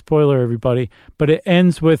for the spoiler, everybody, but it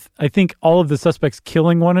ends with, I think, all of the suspects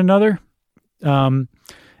killing one another, and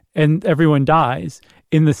everyone dies.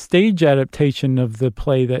 In the stage adaptation of the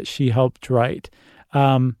play that she helped write,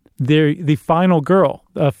 the final girl,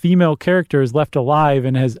 a female character, is left alive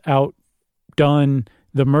and has outdone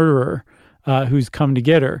the murderer who's come to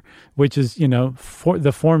get her, which is,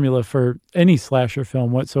 the formula for any slasher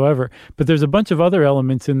film whatsoever. But there's a bunch of other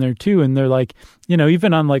elements in there too, and they're like,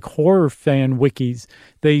 even on like horror fan wikis,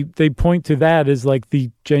 they point to that as like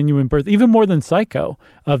the genuine birth, even more than Psycho,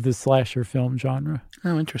 of the slasher film genre.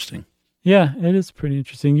 Oh, interesting. Yeah, it is pretty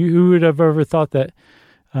interesting. Who would have ever thought that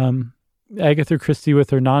Agatha Christie, with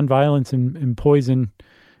her nonviolence and poison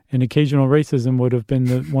and occasional racism, would have been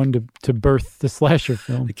the one to birth the slasher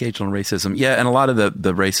film. Occasional racism. Yeah, and a lot of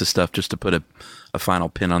the racist stuff, just to put a final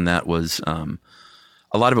pin on that, was a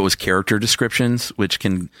lot of it was character descriptions, which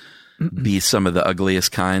can be some of the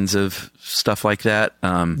ugliest kinds of stuff like that.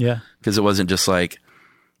 Because it wasn't just like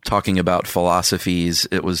talking about philosophies.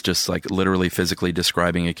 It was just like literally physically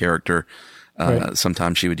describing a character. Right.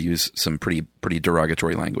 Sometimes she would use some pretty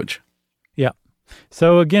derogatory language. Yeah.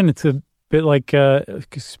 So again, it's a bit like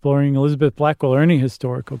exploring Elizabeth Blackwell or any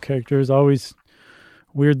historical character. Is always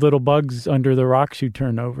weird little bugs under the rocks you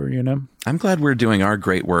turn over, I'm glad we're doing our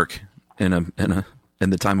great work in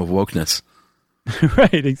the time of wokeness.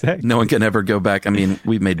 Right, exactly. No one can ever go back. I mean,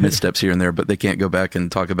 we've made missteps here and there, but they can't go back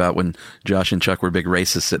and talk about when Josh and Chuck were big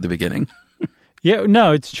racists at the beginning. Yeah,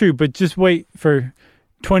 no, it's true. But just wait for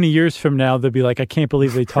 20 years from now, they'll be like, I can't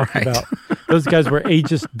believe they talked about those guys were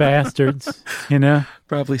ageist bastards,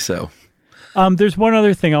 Probably so. There's one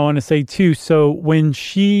other thing I want to say, too. So when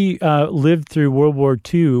she lived through World War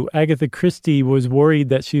II, Agatha Christie was worried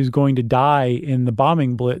that she was going to die in the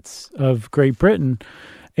bombing blitz of Great Britain.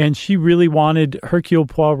 And she really wanted Hercule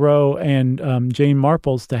Poirot and Jane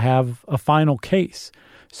Marples to have a final case.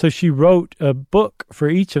 So she wrote a book for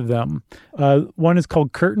each of them. One is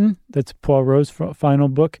called Curtain. That's Poirot's final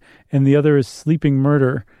book. And the other is Sleeping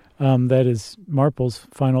Murder. That is Marples'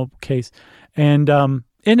 final case. And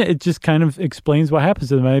in it just kind of explains what happens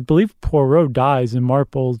to them. I believe Poirot dies and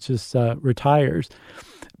Marple just retires.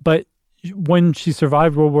 But when she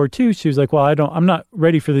survived World War II, she was like, well, I'm not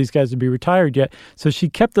ready for these guys to be retired yet. So she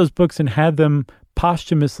kept those books and had them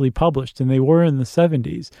posthumously published, and they were in the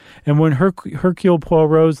 70s. And when Hercule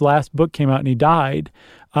Poirot's last book came out and he died,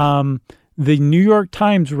 the New York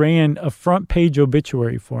Times ran a front page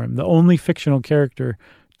obituary for him, the only fictional character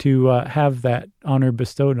to have that honor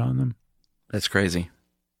bestowed on them. That's crazy.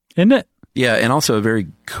 Isn't it? Yeah, and also a very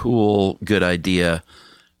cool, good idea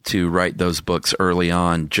to write those books early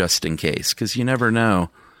on just in case, because you never know.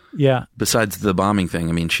 Yeah. Besides the bombing thing,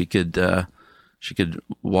 I mean, she could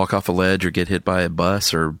walk off a ledge or get hit by a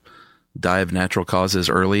bus or die of natural causes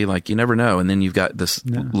early. Like, you never know. And then you've got this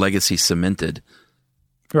legacy cemented.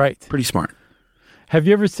 Right. Pretty smart. Have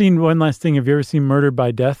you ever seen, one last thing, have you ever seen Murder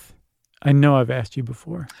by Death? I know I've asked you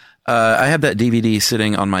before. I have that DVD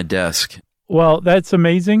sitting on my desk. Well, that's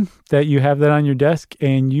amazing that you have that on your desk.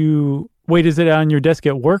 And wait, is it on your desk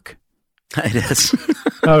at work? It is.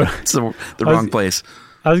 Oh, it's the wrong place.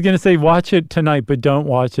 I was going to say watch it tonight, but don't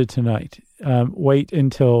watch it tonight. wait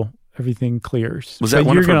until everything clears. Was that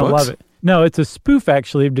one you're of her gonna books? love it. No, it's a spoof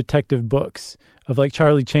actually of detective books of like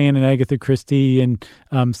Charlie Chan and Agatha Christie and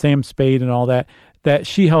Sam Spade and all that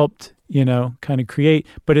she helped, kind of create.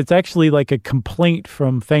 But it's actually like a complaint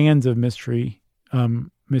from fans of mysteries.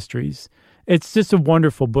 It's just a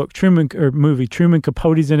wonderful book. Truman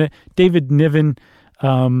Capote's in it. David Niven.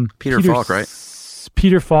 Peter Falk, right?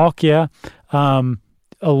 Peter Falk, yeah. A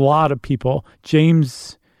lot of people.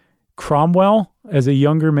 James Cromwell as a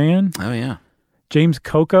younger man. Oh, yeah. James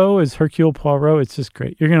Coco as Hercule Poirot. It's just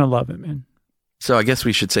great. You're going to love it, man. So I guess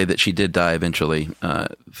we should say that she did die eventually,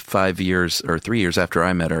 3 years after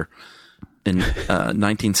I met her in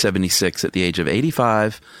 1976 at the age of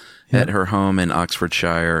 85 at her home in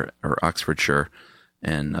Oxfordshire.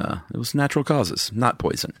 And it was natural causes, not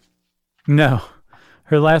poison. No.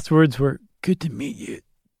 Her last words were, "Good to meet you,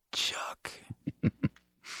 Chuck." You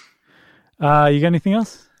got anything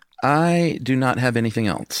else? I do not have anything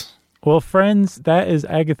else. Well, friends, that is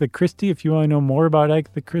Agatha Christie. If you want to know more about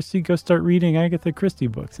Agatha Christie, go start reading Agatha Christie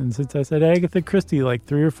books. And since I said Agatha Christie like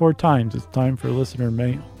 3 or 4 times, it's time for listener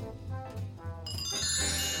mail.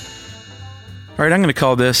 All right, I'm going to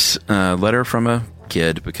call this Letter from a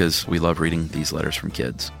Kid because we love reading these letters from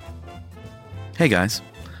kids. Hey, guys.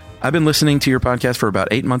 I've been listening to your podcast for about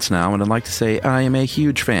 8 months now, and I'd like to say I am a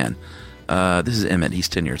huge fan. This is Emmett. He's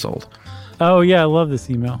 10 years old. Oh, yeah, I love this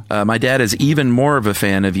email. My dad is even more of a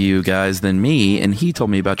fan of you guys than me, and he told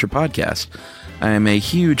me about your podcast. I am a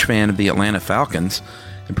huge fan of the Atlanta Falcons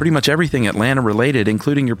and pretty much everything Atlanta related,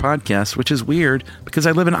 including your podcast, which is weird because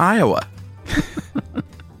I live in Iowa.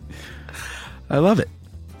 I love it.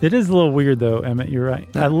 It is a little weird, though, Emmett. You're right.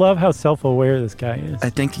 I love how self-aware this guy is. I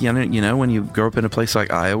think, when you grow up in a place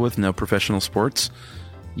like Iowa with no professional sports,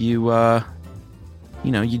 you do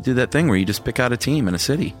that thing where you just pick out a team in a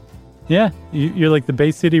city. Yeah, you're like the Bay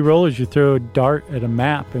City Rollers. You throw a dart at a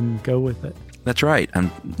map and go with it. That's right.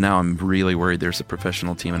 Now I'm really worried there's a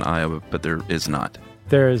professional team in Iowa, but there is not.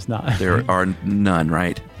 There is not. There are none,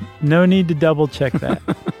 right? No need to double check that.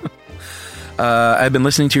 I've been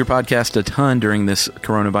listening to your podcast a ton during this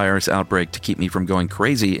coronavirus outbreak to keep me from going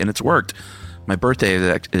crazy, and it's worked. My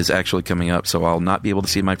birthday is actually coming up, so I'll not be able to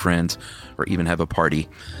see my friends or even have a party.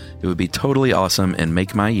 It would be totally awesome and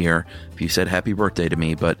make my year if you said happy birthday to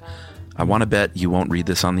me, but I want to bet you won't read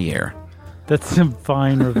this on the air. That's some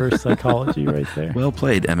fine reverse psychology right there. Well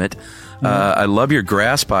played, Emmett. I love your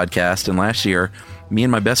grass podcast, and last year, me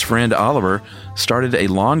and my best friend Oliver started a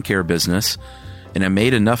lawn care business, and I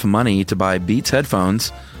made enough money to buy Beats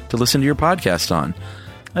headphones to listen to your podcast on.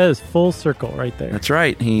 That is full circle right there. That's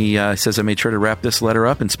right. He says I made sure to wrap this letter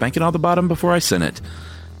up and spank it on the bottom before I sent it.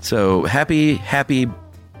 So happy,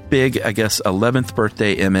 big, 11th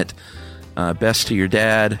birthday, Emmett. Best to your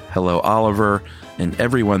dad. Hello, Oliver, and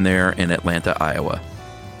everyone there in Atlanta, Iowa.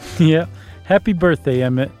 Yeah. Happy birthday,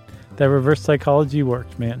 Emmett. That reverse psychology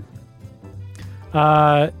worked, man.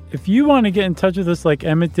 If you want to get in touch with us like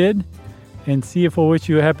Emmett did and see if we'll wish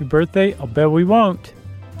you a happy birthday, I'll bet we won't.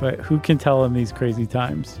 But who can tell in these crazy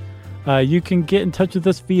times? You can get in touch with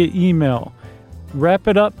us via email. Wrap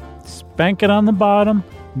it up, spank it on the bottom,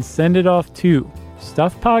 and send it off to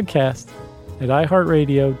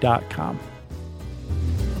stuffpodcast@iheartradio.com.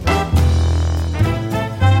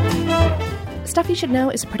 Stuff You Should Know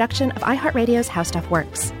is a production of iHeartRadio's How Stuff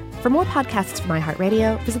Works. For more podcasts from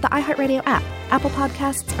iHeartRadio, visit the iHeartRadio app, Apple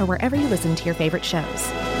Podcasts, or wherever you listen to your favorite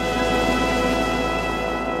shows.